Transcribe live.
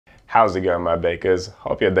How's it going, my bakers?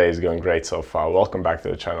 Hope your day is going great so far. Welcome back to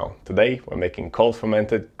the channel. Today we're making cold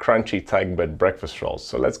fermented crunchy Thai bread breakfast rolls,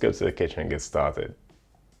 so let's go to the kitchen and get started.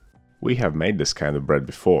 We have made this kind of bread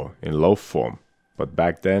before in loaf form, but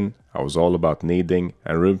back then I was all about kneading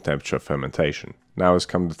and room temperature fermentation. Now has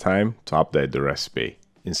come the time to update the recipe.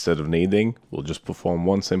 Instead of kneading, we'll just perform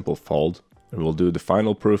one simple fold and we'll do the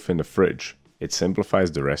final proof in the fridge. It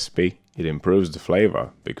simplifies the recipe, it improves the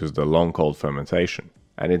flavor because of the long cold fermentation.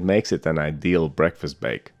 And it makes it an ideal breakfast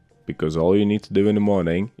bake, because all you need to do in the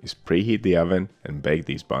morning is preheat the oven and bake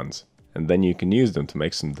these buns. And then you can use them to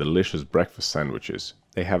make some delicious breakfast sandwiches.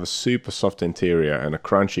 They have a super soft interior and a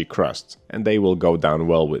crunchy crust, and they will go down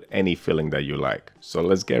well with any filling that you like. So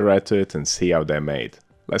let's get right to it and see how they're made.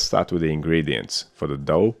 Let's start with the ingredients. For the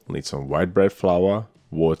dough, we'll need some white bread flour,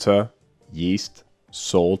 water, yeast,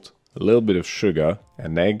 salt, a little bit of sugar,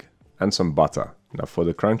 an egg, and some butter. Now for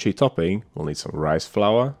the crunchy topping, we'll need some rice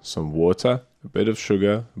flour, some water, a bit of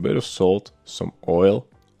sugar, a bit of salt, some oil.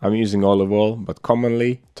 I'm using olive oil, but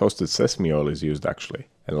commonly toasted sesame oil is used actually.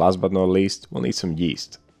 And last but not least, we'll need some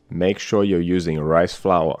yeast. Make sure you're using rice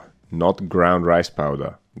flour, not ground rice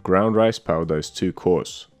powder. Ground rice powder is too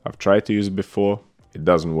coarse. I've tried to use it before, it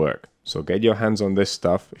doesn't work. So get your hands on this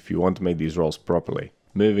stuff if you want to make these rolls properly.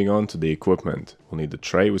 Moving on to the equipment, we'll need a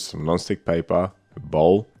tray with some non-stick paper, a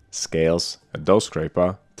bowl, scales, a dough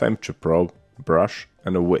scraper, temperature probe, brush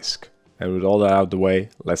and a whisk. And with all that out of the way,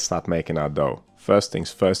 let's start making our dough. First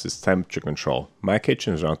things first is temperature control. My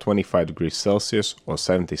kitchen is around 25 degrees Celsius or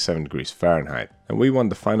 77 degrees Fahrenheit. And we want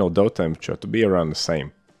the final dough temperature to be around the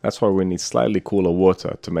same. That's why we need slightly cooler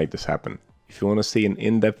water to make this happen. If you want to see an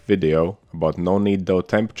in-depth video about no-knead dough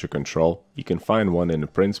temperature control, you can find one in the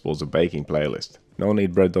Principles of Baking playlist.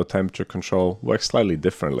 No-knead bread dough temperature control works slightly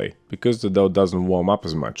differently, because the dough doesn't warm up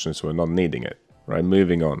as much since we're not kneading it. Right,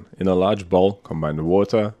 moving on. In a large bowl, combine the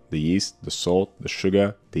water, the yeast, the salt, the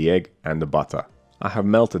sugar, the egg and the butter. I have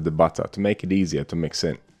melted the butter to make it easier to mix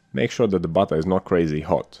in. Make sure that the butter is not crazy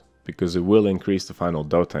hot, because it will increase the final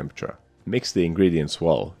dough temperature. Mix the ingredients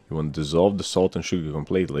well. You want to dissolve the salt and sugar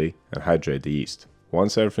completely and hydrate the yeast.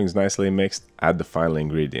 Once everything's nicely mixed, add the final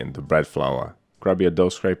ingredient, the bread flour. Grab your dough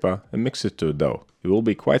scraper and mix it to a dough. It will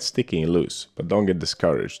be quite sticky and loose, but don't get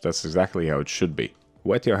discouraged, that's exactly how it should be.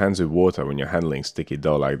 Wet your hands with water when you're handling sticky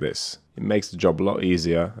dough like this. It makes the job a lot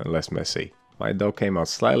easier and less messy. My dough came out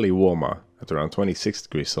slightly warmer at around 26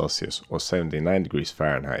 degrees Celsius or 79 degrees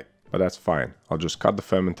Fahrenheit, but that's fine. I'll just cut the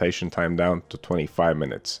fermentation time down to 25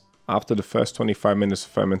 minutes. After the first 25 minutes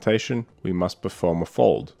of fermentation, we must perform a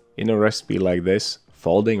fold. In a recipe like this,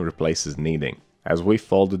 folding replaces kneading. As we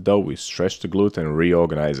fold the dough, we stretch the gluten and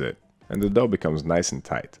reorganize it, and the dough becomes nice and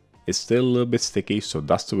tight. It's still a little bit sticky, so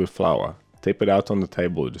dust it with flour. Tip it out on the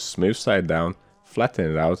table with the smooth side down,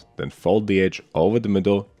 flatten it out, then fold the edge over the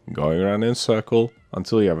middle, going around in a circle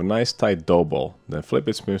until you have a nice tight dough ball. Then flip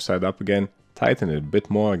it smooth side up again, tighten it a bit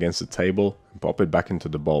more against the table and pop it back into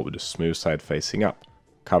the bowl with the smooth side facing up.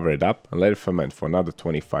 Cover it up and let it ferment for another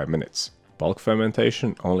 25 minutes. Bulk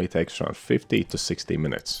fermentation only takes around 50 to 60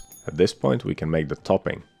 minutes. At this point we can make the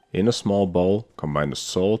topping. In a small bowl, combine the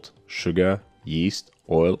salt, sugar, yeast,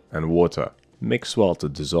 oil and water. Mix well to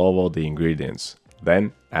dissolve all the ingredients.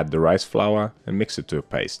 Then add the rice flour and mix it to a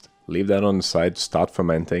paste. Leave that on the side to start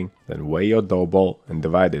fermenting, then weigh your dough ball and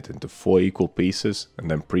divide it into 4 equal pieces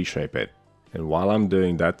and then pre-shape it. And while I'm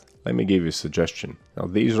doing that, let me give you a suggestion. Now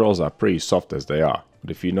these rolls are pretty soft as they are,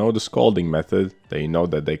 but if you know the scalding method, then you know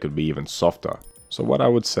that they could be even softer. So what I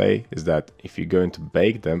would say is that if you're going to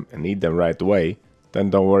bake them and eat them right away, then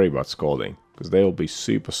don't worry about scalding, because they will be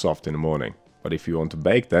super soft in the morning. But if you want to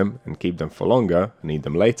bake them and keep them for longer and eat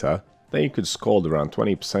them later, then you could scald around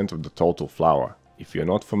 20% of the total flour. If you're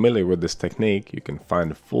not familiar with this technique, you can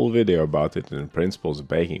find a full video about it in the Principles of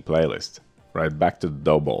Baking playlist. Right, back to the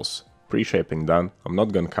dough balls. Pre-shaping done, I'm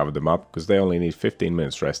not going to cover them up because they only need 15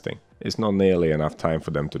 minutes resting. It's not nearly enough time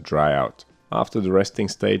for them to dry out. After the resting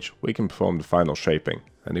stage, we can perform the final shaping,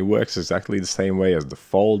 and it works exactly the same way as the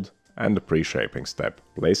fold and the pre-shaping step.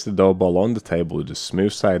 Place the dough ball on the table with the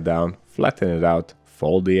smooth side down, flatten it out,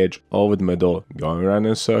 fold the edge over the middle, going around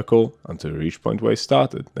in a circle until you reach point where you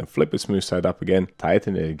started, then flip it smooth side up again,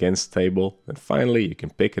 tighten it against the table, and finally you can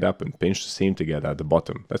pick it up and pinch the seam together at the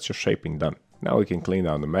bottom. That's your shaping done. Now we can clean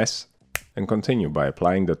down the mess and continue by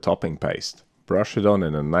applying the topping paste. Brush it on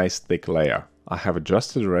in a nice thick layer. I have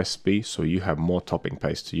adjusted the recipe so you have more topping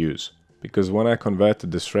paste to use, because when I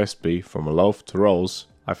converted this recipe from a loaf to rolls,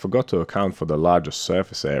 I forgot to account for the larger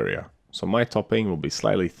surface area, so my topping will be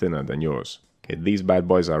slightly thinner than yours. Okay, these bad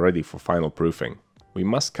boys are ready for final proofing. We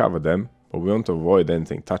must cover them, but we want to avoid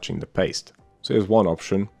anything touching the paste. So here's one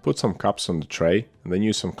option: put some cups on the tray and then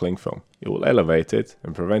use some cling film. It will elevate it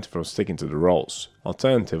and prevent it from sticking to the rolls.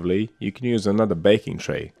 Alternatively, you can use another baking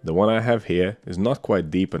tray. The one I have here is not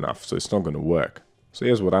quite deep enough, so it's not going to work. So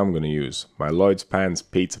here's what I'm going to use: my Lloyd's Pans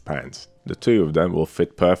pizza pans. The two of them will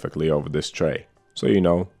fit perfectly over this tray. So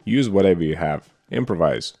use whatever you have.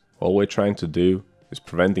 Improvise. All we're trying to do is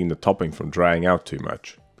preventing the topping from drying out too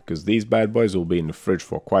much, because these bad boys will be in the fridge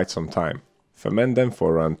for quite some time. Ferment them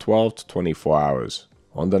for around 12 to 24 hours.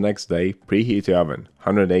 On the next day, preheat your oven,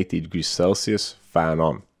 180 degrees Celsius, fan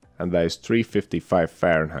on, and that is 355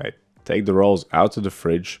 Fahrenheit. Take the rolls out of the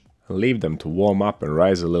fridge and leave them to warm up and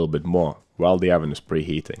rise a little bit more while the oven is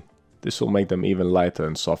preheating. This will make them even lighter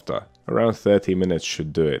and softer. Around 30 minutes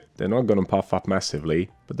should do it. They're not gonna puff up massively,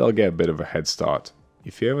 but they'll get a bit of a head start.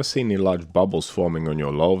 If you ever see any large bubbles forming on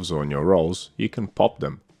your loaves or on your rolls, you can pop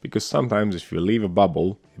them, because sometimes if you leave a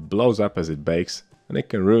bubble, it blows up as it bakes and it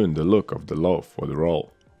can ruin the look of the loaf or the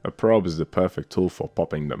roll. A probe is the perfect tool for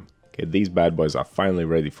popping them. Okay, these bad boys are finally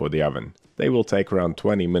ready for the oven. They will take around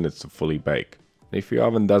 20 minutes to fully bake. If your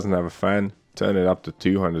oven doesn't have a fan, turn it up to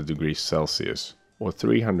 200 degrees Celsius or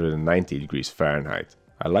 390 degrees Fahrenheit.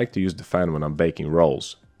 I like to use the fan when I'm baking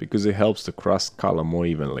rolls because it helps the crust color more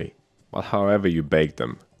evenly. But however you bake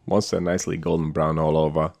them, once they're nicely golden brown all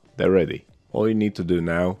over, they're ready. All you need to do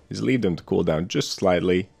now is leave them to cool down just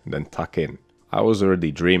slightly and then tuck in. I was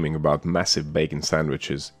already dreaming about massive bacon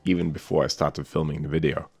sandwiches even before I started filming the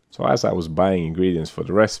video. So as I was buying ingredients for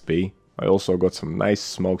the recipe, I also got some nice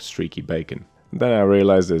smoked streaky bacon. And then I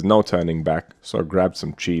realized there's no turning back, so I grabbed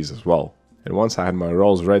some cheese as well. And once I had my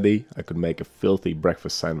rolls ready, I could make a filthy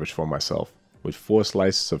breakfast sandwich for myself, with 4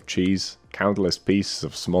 slices of cheese, countless pieces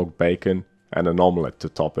of smoked bacon, and an omelette to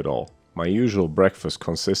top it all. My usual breakfast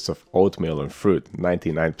consists of oatmeal and fruit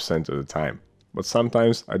 99% of the time. But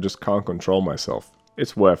sometimes I just can't control myself.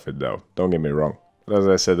 It's worth it though, don't get me wrong. But as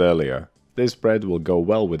I said earlier, this bread will go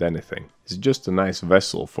well with anything. It's just a nice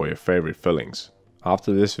vessel for your favorite fillings.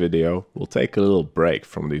 After this video, we'll take a little break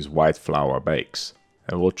from these white flour bakes.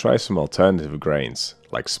 And we'll try some alternative grains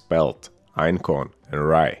like spelt, einkorn and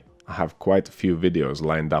rye. I have quite a few videos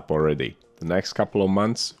lined up already. The next couple of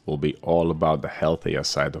months will be all about the healthier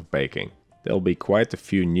side of baking. There'll be quite a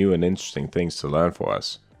few new and interesting things to learn for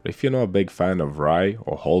us. But if you're not a big fan of rye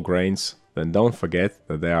or whole grains, then don't forget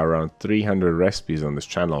that there are around 300 recipes on this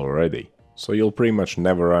channel already. So you'll pretty much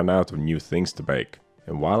never run out of new things to bake.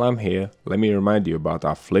 And while I'm here, let me remind you about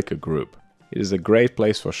our Flickr group. It is a great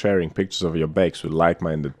place for sharing pictures of your bakes with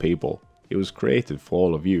like-minded people. It was created for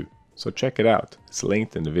all of you, so check it out. It's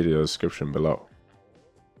linked in the video description below.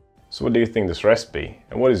 So what do you think of this recipe?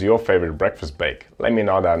 And what is your favorite breakfast bake? Let me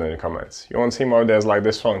know down in the comments. You want to see more videos like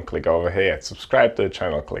this one? Click over here. Subscribe to the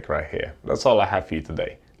channel, click right here. That's all I have for you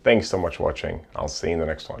today. Thanks so much for watching. I'll see you in the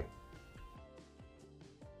next one.